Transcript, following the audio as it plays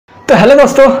तो हेलो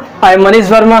दोस्तों, I am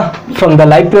Manish Verma from the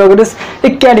life progress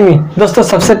academy. दोस्तों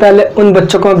सबसे पहले उन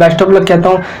बच्चों को मैं बेस्ट ऑफ लक कहता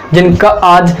हूं जिनका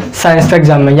आज साइंस का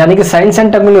एग्जाम है, यानी कि साइंस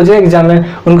एंड टेक्नोलॉजी एग्जाम है।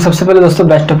 उनको सबसे पहले दोस्तों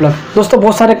बेस्ट ऑफ लक। दोस्तों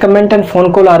बहुत सारे कमेंट एंड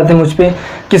फोन कॉल आ रहे थे मुझ पर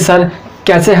कि सर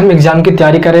कैसे हम एग्जाम की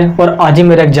तैयारी करें और आज ही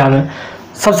मेरा एग्जाम है।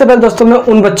 सबसे पहले दोस्तों मैं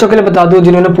उन बच्चों के लिए बता दूँ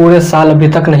जिन्होंने पूरे साल अभी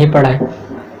तक नहीं पढ़ा है।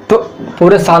 तो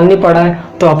पूरे साल नहीं पढ़ा है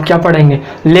तो आप क्या पढ़ेंगे,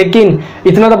 लेकिन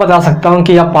इतना तो बता सकता हूं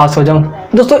कि आप पास हो जाऊं।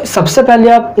 दोस्तों सबसे पहले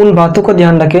आप उन बातों को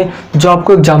ध्यान रखें जो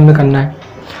आपको एग्जाम में करना है।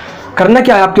 करना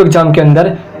क्या है आपके एग्जाम के अंदर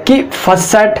कि first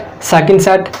set, second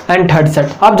set and third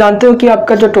set. आप जानते हो कि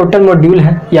आपका जो टोटल मॉड्यूल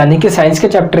है, यानी कि साइंस के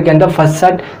चैप्टर के अंदर first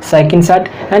set, second set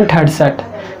and third set,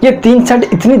 ये तीन सेट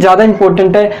इतनी ज़्यादा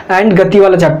इंपॉर्टेंट है। एंड गति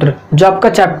वाला चैप्टर, जो आपका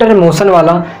चैप्टर है मोशन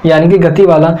वाला यानी कि गति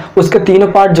वाला, उसके तीनों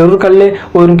पार्ट जरूर कर ले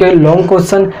और उनके long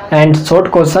question and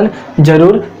short question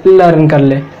जरूर लर्न कर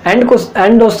ले।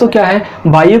 एंड दोस्तों क्या है,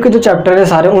 बायो के जो चैप्टर है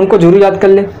सारे उनको जरूर याद कर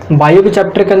ले। बायो के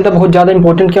चैप्टर के अंदर बहुत ज़्यादा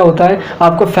इंपॉर्टेंट क्या होता है,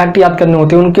 आपको फैक्ट याद करने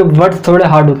होते हैं, उनके वर्ड्स थोड़े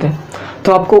हार्ड होते हैं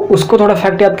तो आपको उसको थोड़ा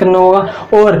फैक्ट याद करना होगा।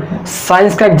 और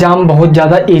साइंस का एग्जाम बहुत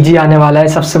ज़्यादा इजी आने वाला है।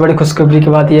 सबसे बड़ी खुशखबरी की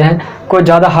बात यह है, कोई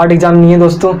ज़्यादा हार्ड एग्जाम नहीं है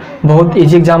दोस्तों, बहुत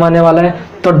इजी एग्जाम आने वाला है।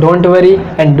 तो don't worry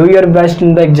and do your best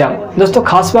in the exam. दोस्तों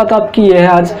खास बात आपकी यह है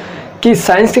आज कि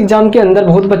साइंस के एग्जाम के अंदर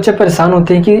बहुत बच्चे परेशान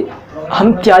होते हैं कि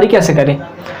हम तैयारी कैसे करें।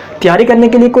 तैयारी करने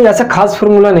के लिए कोई ऐसा खास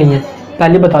फार्मूला नहीं है,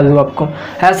 पहले बता दूँ आपको।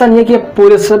 ऐसा नहीं है कि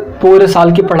पूरे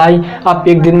साल की पढ़ाई आप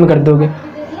एक दिन में कर दोगे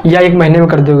या एक महीने में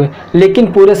कर दोगे, लेकिन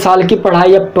पूरे साल की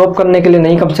पढ़ाई आप टॉप करने के लिए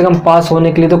नहीं, कम से कम पास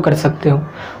होने के लिए तो कर सकते हो।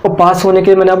 और पास होने के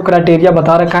लिए मैंने आपको क्राइटेरिया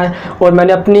बता रखा है और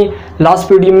मैंने अपनी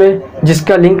लास्ट वीडियो में,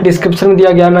 जिसका लिंक डिस्क्रिप्शन में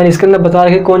दिया गया है, मैंने इसके अंदर बता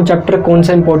रखा है कौन चैप्टर कौन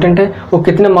सा इंपॉर्टेंट है और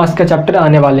कितने मार्क्स का चैप्टर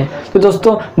आने वाले हैं। तो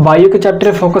दोस्तों बायो के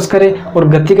चैप्टर फोकस करें और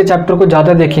गति के चैप्टर को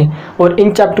ज़्यादा देखें और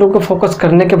इन चैप्टरों को फोकस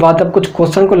करने के बाद आप कुछ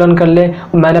क्वेश्चन को लर्न कर लें।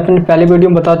 मैंने अपनी पहले वीडियो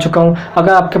में बता चुका हूँ,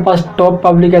 अगर आपके पास टॉप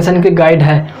पब्लिकेशन के गाइड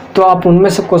है तो आप उनमें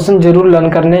से क्वेश्चन जरूर लर्न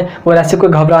करने, और ऐसे कोई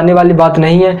घबराने वाली बात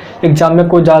नहीं है। एग्जाम में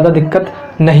कोई ज़्यादा दिक्कत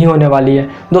नहीं होने वाली है।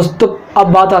 दोस्तों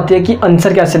अब बात आती है कि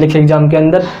आंसर कैसे लिखें एग्जाम के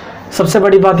अंदर। सबसे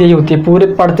बड़ी बात यही होती है, पूरे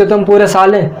पढ़ते तो हम पूरे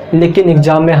साल हैं, लेकिन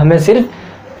एग्जाम में हमें सिर्फ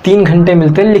 3 घंटे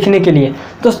मिलते हैं लिखने के लिए।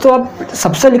 दोस्तों आप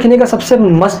सबसे लिखने का सबसे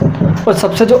मस्त और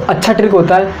सबसे जो अच्छा ट्रिक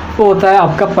होता है वो होता है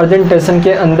आपका प्रेजेंटेशन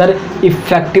के अंदर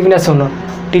इफेक्टिवनेस होना,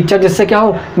 टीचर जिससे क्या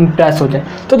हो, इम्प्रेस हो जाए।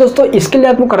 तो दोस्तों इसके लिए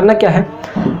आपको करना क्या है,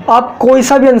 आप कोई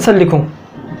सा भी आंसर लिखो,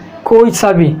 कोई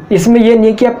सा भी। इसमें ये नहीं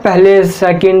है कि आप पहले,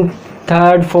 सेकंड,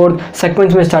 थर्ड, फोर्थ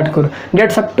सीक्वेंस में स्टार्ट करो,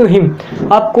 डेट्स अप टू हिम।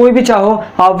 आप कोई भी चाहो,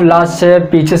 आप लास्ट से,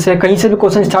 पीछे से, कहीं से भी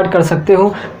क्वेश्चन स्टार्ट कर सकते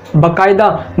हो। बाकायदा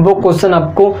वो क्वेश्चन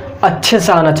आपको अच्छे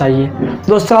से आना चाहिए।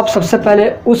 दोस्तों आप सबसे पहले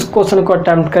उस क्वेश्चन को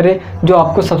अटैम्प्ट करें जो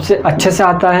आपको सबसे अच्छे से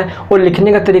आता है, और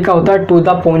लिखने का तरीका होता है टू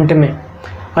द पॉइंट में।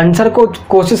 आंसर को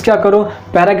कोशिश क्या करो,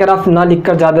 पैराग्राफ ना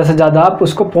लिखकर ज़्यादा से ज़्यादा आप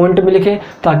उसको पॉइंट में लिखें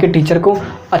ताकि टीचर को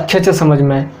अच्छे से समझ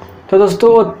में आए। तो दोस्तों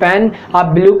और पेन आप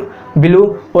ब्लू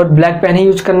और ब्लैक पेन ही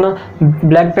यूज करना।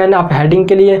 ब्लैक पेन आप हेडिंग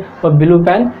के लिए और ब्लू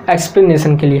पेन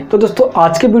एक्सप्लेनेशन के लिए। तो दोस्तों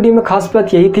आज के वीडियो में खास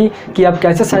बात यही थी कि आप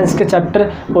कैसे साइंस के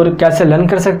चैप्टर और कैसे लर्न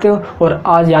कर सकते हो, और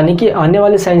आज यानी कि आने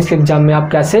वाले साइंस के एग्जाम में आप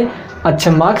कैसे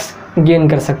अच्छे मार्क्स गेन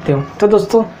कर सकते हो। तो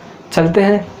दोस्तों चलते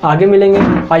हैं, आगे मिलेंगे।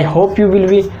 I hope you will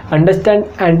be understand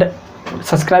and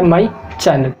subscribe my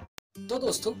channel. तो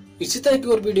दोस्तों इसी तरह की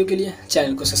और वीडियो के लिए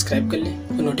चैनल को सब्सक्राइब कर लें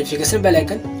और नोटिफिकेशन बेल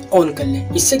आइकन ऑन कर लें।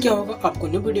 इससे क्या होगा, आपको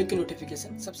न्यू वीडियो की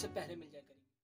नोटिफिकेशन सबसे पहले मिलेगी।